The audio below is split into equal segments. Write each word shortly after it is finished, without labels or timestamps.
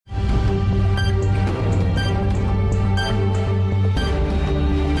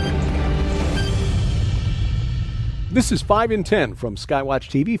This is 5 in 10 from Skywatch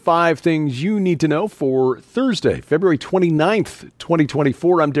TV. 5 things you need to know for Thursday, February 29th,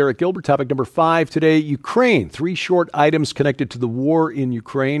 2024. I'm Derek Gilbert. Topic number 5 today, Ukraine. 3 short items connected to the war in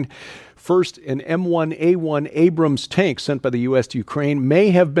Ukraine. First, an M1A1 Abrams tank sent by the U.S. to Ukraine may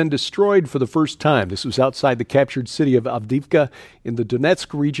have been destroyed for the first time. This was outside the captured city of Avdiivka in the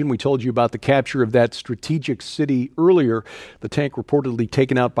Donetsk region. We told you about the capture of that strategic city earlier. The tank reportedly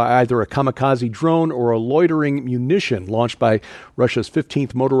taken out by either a kamikaze drone or a loitering munition launched by Russia's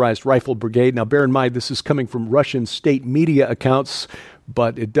 15th Motorized Rifle Brigade. Now, bear in mind, this is coming from Russian state media accounts,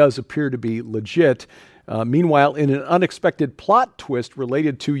 but it does appear to be legit. Meanwhile, in an unexpected plot twist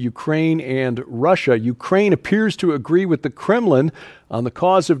related to Ukraine and Russia, Ukraine appears to agree with the Kremlin on the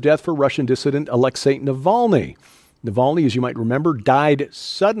cause of death for Russian dissident Alexei Navalny. Navalny, as you might remember, died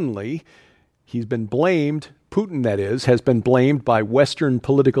suddenly. He's been blamed, Putin that is, has been blamed by Western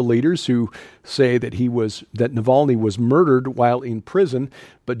political leaders who say that Navalny was murdered while in prison.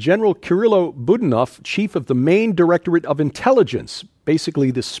 But General Kirilo Budanov, chief of the main Directorate of Intelligence,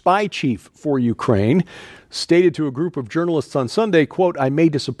 basically the spy chief for Ukraine, stated to a group of journalists on Sunday, quote, "I may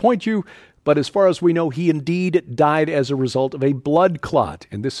disappoint you, but as far as we know, he indeed died as a result of a blood clot."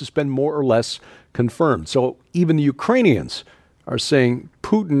 And this has been more or less confirmed. So even the Ukrainians are saying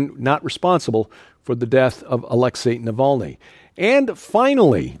Putin not responsible for the death of Alexei Navalny. And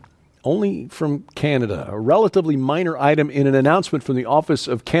finally, only from Canada, a relatively minor item in an announcement from the office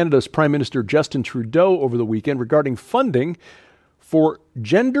of Canada's Prime Minister Justin Trudeau over the weekend regarding funding for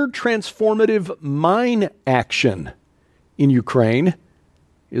gender transformative mine action in Ukraine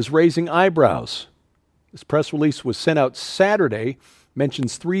is raising eyebrows. This press release was sent out Saturday,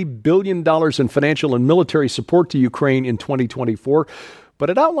 mentions $3 billion in financial and military support to Ukraine in 2024, but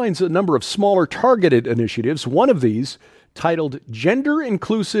it outlines a number of smaller targeted initiatives. One of these, titled Gender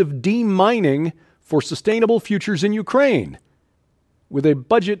Inclusive Demining for Sustainable Futures in Ukraine, with a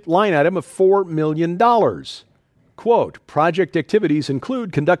budget line item of $4 million. Quote, project activities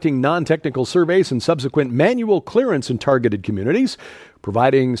include conducting non-technical surveys and subsequent manual clearance in targeted communities,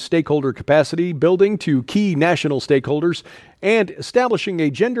 providing stakeholder capacity building to key national stakeholders, and establishing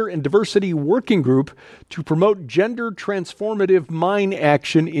a gender and diversity working group to promote gender transformative mine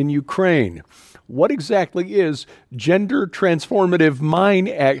action in Ukraine. What exactly is gender transformative mine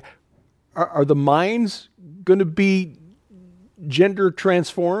action? Are the mines going to be gender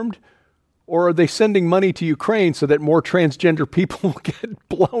transformed? Or are they sending money to Ukraine so that more transgender people will get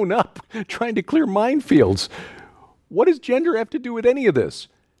blown up trying to clear minefields? What does gender have to do with any of this?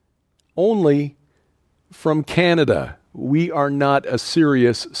 Only from Canada. We are not a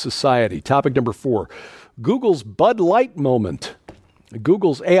serious society. Topic number 4, Google's Bud Light moment.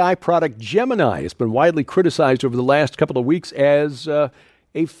 Google's AI product Gemini has been widely criticized over the last couple of weeks as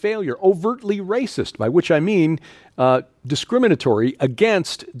a failure, overtly racist, by which I mean discriminatory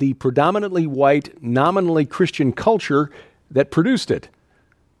against the predominantly white, nominally Christian culture that produced it.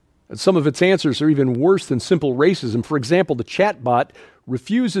 And some of its answers are even worse than simple racism. For example, the chatbot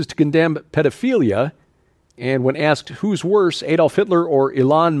refuses to condemn pedophilia, and when asked who's worse, Adolf Hitler or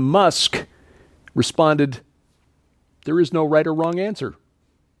Elon Musk, responded, "There is no right or wrong answer."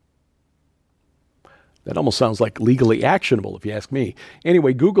 That almost sounds like legally actionable, if you ask me.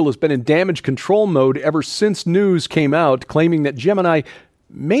 Anyway, Google has been in damage control mode ever since news came out, claiming that Gemini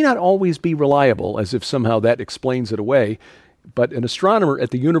may not always be reliable, as if somehow that explains it away. But an astronomer at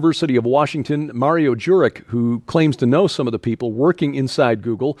the University of Washington, Mario Jurek, who claims to know some of the people working inside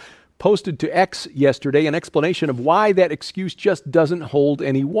Google, posted to X yesterday an explanation of why that excuse just doesn't hold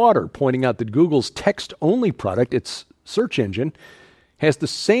any water, pointing out that Google's text-only product, its search engine, has the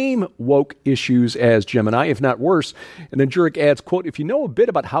same woke issues as Gemini, if not worse. And then Jurek adds, quote, "If you know a bit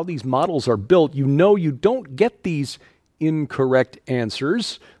about how these models are built, you know you don't get these incorrect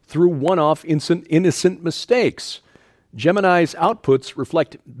answers through one-off innocent mistakes. Gemini's outputs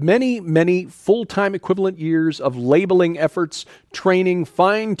reflect many, many full-time equivalent years of labeling efforts, training,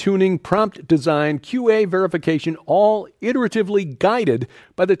 fine-tuning, prompt design, QA verification, all iteratively guided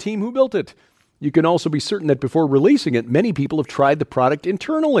by the team who built it. You can also be certain that before releasing it, many people have tried the product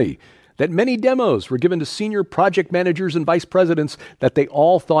internally, that many demos were given to senior project managers and vice presidents, that they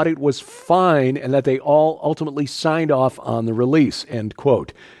all thought it was fine, and that they all ultimately signed off on the release," end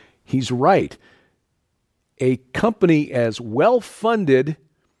quote. He's right. A company as well-funded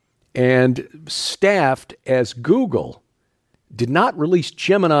and staffed as Google did not release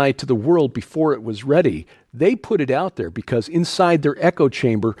Gemini to the world before it was ready. They put it out there because inside their echo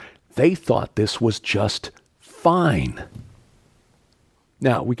chamber, they thought this was just fine.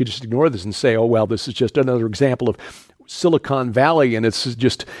 Now, we could just ignore this and say, oh, well, this is just another example of Silicon Valley and it's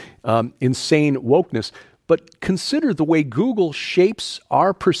just insane wokeness. but consider the way Google shapes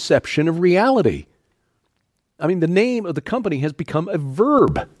our perception of reality. I mean, the name of the company has become a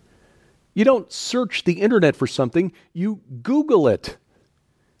verb. You don't search the internet for something, you Google it.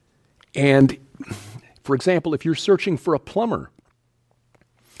 And, for example, if you're searching for a plumber,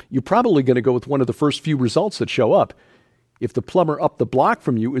 you're probably going to go with one of the first few results that show up. If the plumber up the block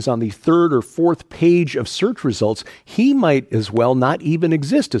from you is on the third or fourth page of search results, he might as well not even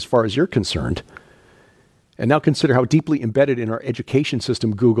exist as far as you're concerned. And now consider how deeply embedded in our education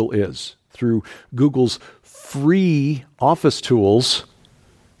system Google is. Through Google's free office tools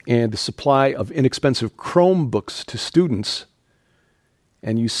and the supply of inexpensive Chromebooks to students.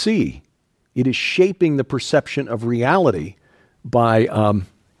 And you see, it is shaping the perception of reality by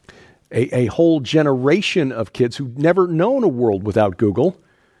a whole generation of kids who've never known a world without Google.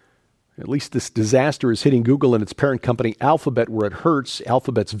 At least this disaster is hitting Google and its parent company Alphabet where it hurts.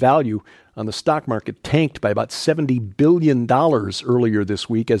 Alphabet's value on the stock market tanked by about $70 billion earlier this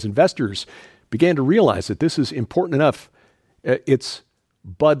week as investors began to realize that this is important enough. It's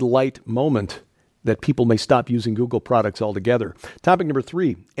Bud Light moment that people may stop using Google products altogether. Topic number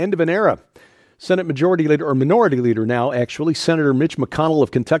 3, end of an era. Senate Minority Leader now, actually, Senator Mitch McConnell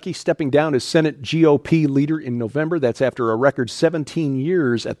of Kentucky stepping down as Senate GOP leader in November. That's after a record 17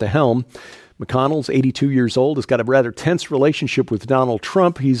 years at the helm. McConnell's 82 years old, has got a rather tense relationship with Donald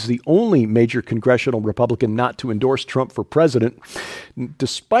Trump. He's the only major congressional Republican not to endorse Trump for president.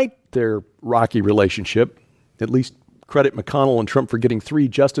 Despite their rocky relationship, at least credit McConnell and Trump for getting 3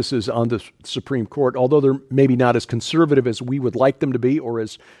 justices on the Supreme Court, although they're maybe not as conservative as we would like them to be or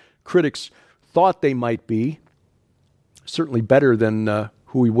as critics thought they might be. Certainly better than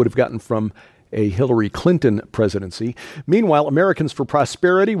who we would have gotten from a Hillary Clinton presidency. Meanwhile, Americans for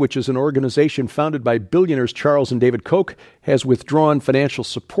Prosperity, which is an organization founded by billionaires Charles and David Koch, has withdrawn financial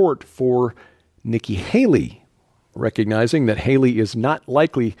support for Nikki Haley, recognizing that Haley is not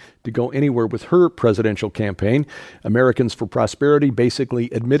likely to go anywhere with her presidential campaign. Americans for Prosperity basically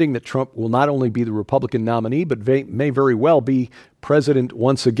admitting that Trump will not only be the Republican nominee, but may very well be president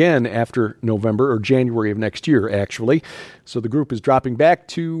once again after November or January of next year, actually. So the group is dropping back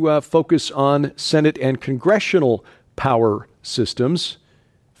to focus on Senate and congressional power systems,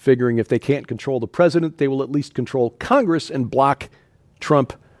 figuring if they can't control the president, they will at least control Congress and block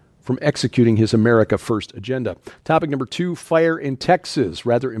Trump from executing his America First agenda. Topic number 2, fire in Texas.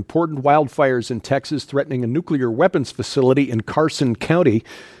 Rather important wildfires in Texas threatening a nuclear weapons facility in Carson County.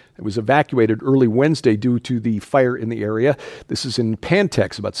 It was evacuated early Wednesday due to the fire in the area. This is in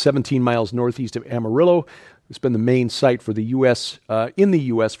Pantex, about 17 miles northeast of Amarillo. It's been the main site for the U.S. In the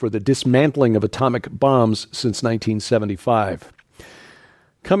U.S. for the dismantling of atomic bombs since 1975.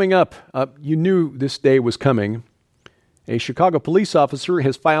 Coming up, you knew this day was coming. A Chicago police officer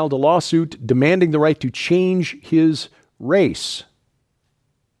has filed a lawsuit demanding the right to change his race.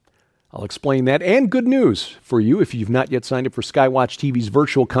 I'll explain that and good news for you if you've not yet signed up for Skywatch TV's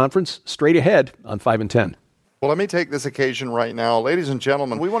virtual conference straight ahead on 5 and 10. Well, let me take this occasion right now. Ladies and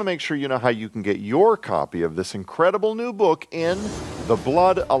gentlemen, we want to make sure you know how you can get your copy of this incredible new book in the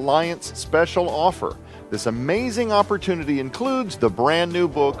Blood Alliance special offer. This amazing opportunity includes the brand new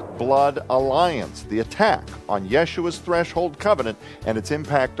book, Blood Alliance, the attack on Yeshua's threshold covenant and its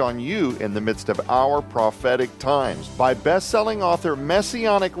impact on you in the midst of our prophetic times, by best-selling author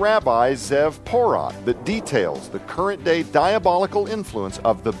Messianic Rabbi Zev Porat, that details the current-day diabolical influence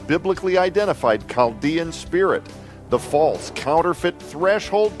of the biblically identified Chaldean spirit, the false, counterfeit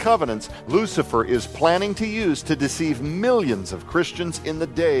threshold covenants Lucifer is planning to use to deceive millions of Christians in the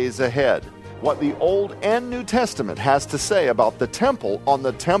days ahead. What the Old and New Testament has to say about the temple on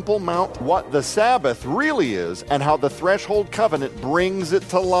the Temple Mount, what the Sabbath really is, and how the threshold covenant brings it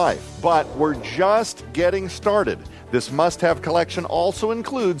to life. But we're just getting started. This must-have collection also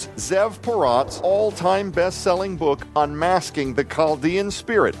includes Zev Porat's all-time best-selling book, Unmasking the Chaldean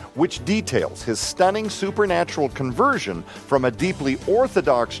Spirit, which details his stunning supernatural conversion from a deeply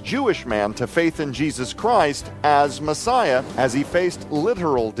Orthodox Jewish man to faith in Jesus Christ as Messiah, as he faced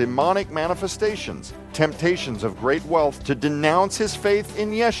literal demonic manifestations, temptations of great wealth to denounce his faith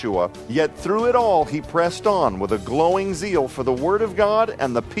in Yeshua, yet through it all he pressed on with a glowing zeal for the Word of God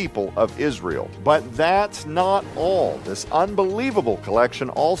and the people of Israel. But that's not all. This unbelievable collection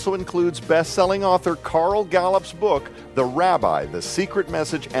also includes best-selling author Carl Gallup's book, The Rabbi, The Secret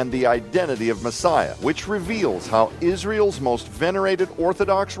Message and the Identity of Messiah, which reveals how Israel's most venerated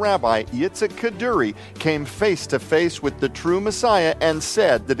Orthodox rabbi, Yitzhak Kaduri, came face to face with the true Messiah and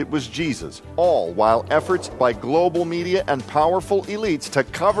said that it was Jesus, all while while efforts by global media and powerful elites to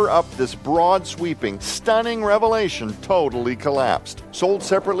cover up this broad sweeping, stunning revelation totally collapsed. Sold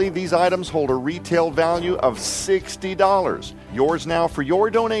separately, these items hold a retail value of $60. Yours now for your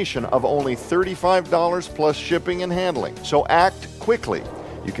donation of only $35 plus shipping and handling. So act quickly.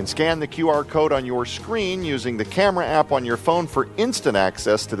 You can scan the QR code on your screen using the camera app on your phone for instant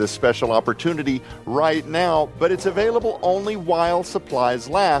access to this special opportunity right now, but it's available only while supplies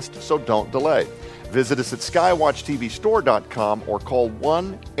last, so don't delay. Visit us at skywatchtvstore.com or call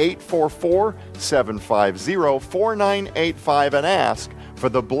 1-844-750-4985 and ask for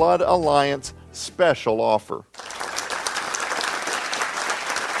the Blood Alliance special offer.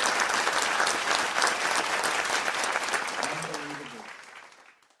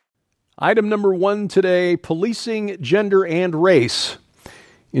 Item number 1 today, policing gender and race.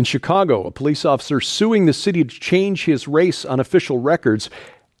 In Chicago, a police officer suing the city to change his race on official records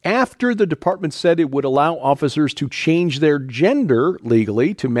after the department said it would allow officers to change their gender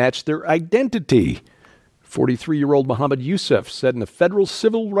legally to match their identity. 43-year-old Mohammed Youssef said in a federal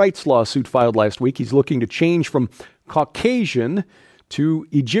civil rights lawsuit filed last week he's looking to change from Caucasian to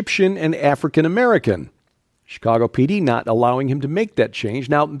Egyptian and African American. Chicago PD not allowing him to make that change.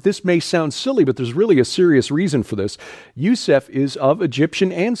 Now, this may sound silly, but there's really a serious reason for this. Youssef is of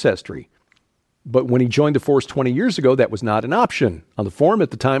Egyptian ancestry. But when he joined the force 20 years ago, that was not an option. On the form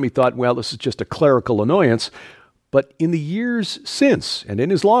at the time, he thought, well, this is just a clerical annoyance. But in the years since, and in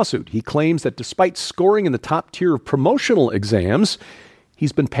his lawsuit, he claims that despite scoring in the top tier of promotional exams,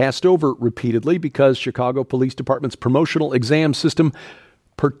 he's been passed over repeatedly because Chicago Police Department's promotional exam system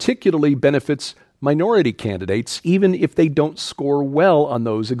particularly benefits minority candidates, even if they don't score well on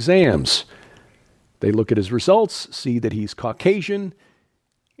those exams. They look at his results, see that he's Caucasian,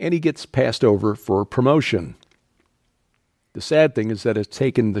 and he gets passed over for promotion. The sad thing is that it's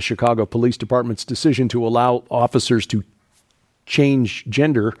taken the Chicago Police Department's decision to allow officers to change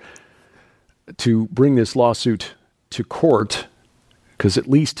gender to bring this lawsuit to court, because at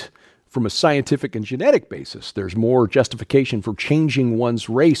least from a scientific and genetic basis, there's more justification for changing one's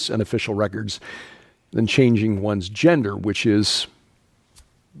race on official records than changing one's gender, which is,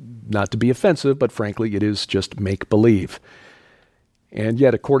 not to be offensive, but frankly, it is just make-believe. And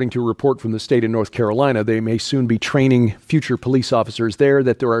yet, according to a report from the state of North Carolina, they may soon be training future police officers there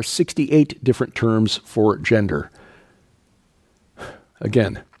that there are 68 different terms for gender.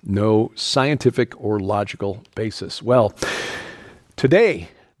 Again, no scientific or logical basis. Well, today,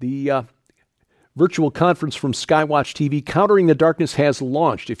 the virtual conference from Skywatch TV, Countering the Darkness, has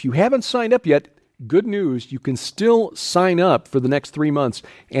launched. If you haven't signed up yet, good news, you can still sign up for the next 3 months.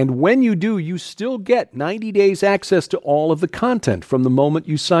 And when you do, you still get 90 days access to all of the content from the moment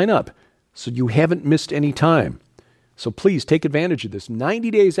you sign up. So you haven't missed any time. So please take advantage of this 90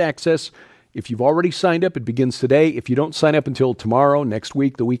 days access. If you've already signed up, it begins today. If you don't sign up until tomorrow, next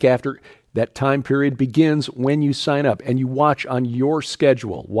week, the week after, that time period begins when you sign up, and you watch on your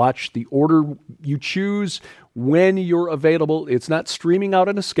schedule. Watch the order you choose when you're available. It's not streaming out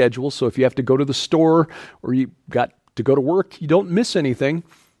on a schedule, so if you have to go to the store or you got to go to work, you don't miss anything.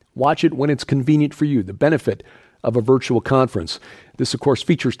 Watch it when it's convenient for you. The benefit of a virtual conference. This, of course,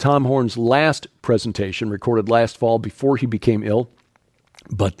 features Tom Horn's last presentation, recorded last fall before he became ill.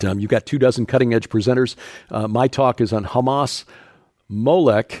 But you've got 24 cutting-edge presenters. My talk is on Hamas,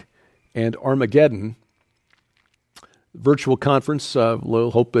 Molech, and Armageddon. Virtual conference,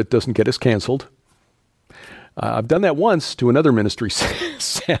 we'll hope it doesn't get us canceled. I've done that once to another ministry,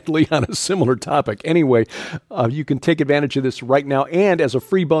 sadly, on a similar topic. Anyway, you can take advantage of this right now, and as a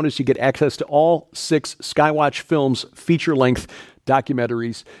free bonus, you get access to all 6 Skywatch Films feature-length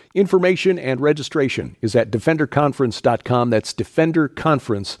documentaries. Information and registration is at defenderconference.com. That's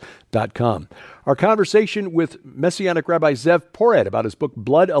defenderconference.com. Our conversation with Messianic Rabbi Zev Poret about his book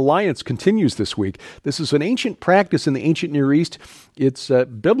Blood Alliance continues this week. This is an ancient practice in the ancient Near East. It's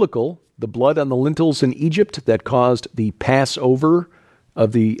biblical, the blood on the lintels in Egypt that caused the Passover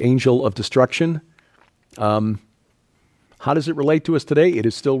of the angel of destruction. How does it relate to us today? It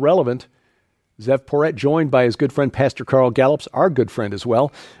is still relevant. Zev Poret, joined by his good friend Pastor Carl Gallups, our good friend as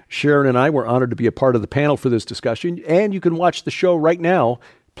well. Sharon and I were honored to be a part of the panel for this discussion, and you can watch the show right now,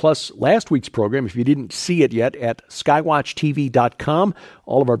 plus last week's program, if you didn't see it yet, at skywatchtv.com.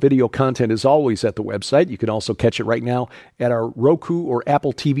 All of our video content is always at the website. You can also catch it right now at our Roku or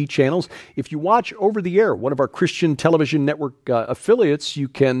Apple TV channels. If you watch over the air, one of our Christian television network affiliates, you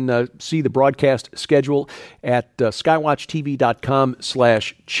can see the broadcast schedule at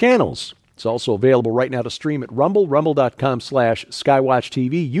skywatchtv.com/channels. It's also available right now to stream at Rumble,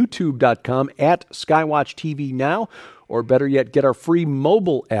 rumble.com/SkywatchTV, youtube.com/SkywatchTV now, or better yet, get our free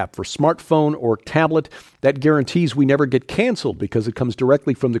mobile app for smartphone or tablet. That guarantees we never get canceled because it comes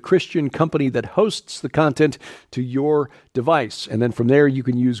directly from the Christian company that hosts the content to your device. And then from there, you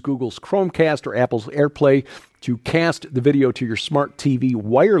can use Google's Chromecast or Apple's AirPlay to cast the video to your smart TV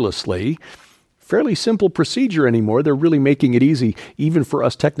wirelessly. Fairly simple procedure anymore. They're really making it easy, even for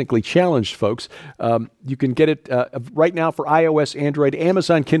us technically challenged folks. You can get it right now for iOS, Android,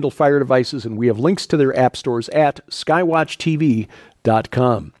 Amazon Kindle Fire devices, and we have links to their app stores at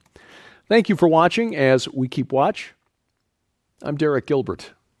skywatchtv.com. Thank you for watching as we keep watch. I'm Derek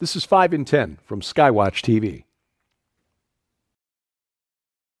Gilbert. This is 5 in 10 from Skywatch TV.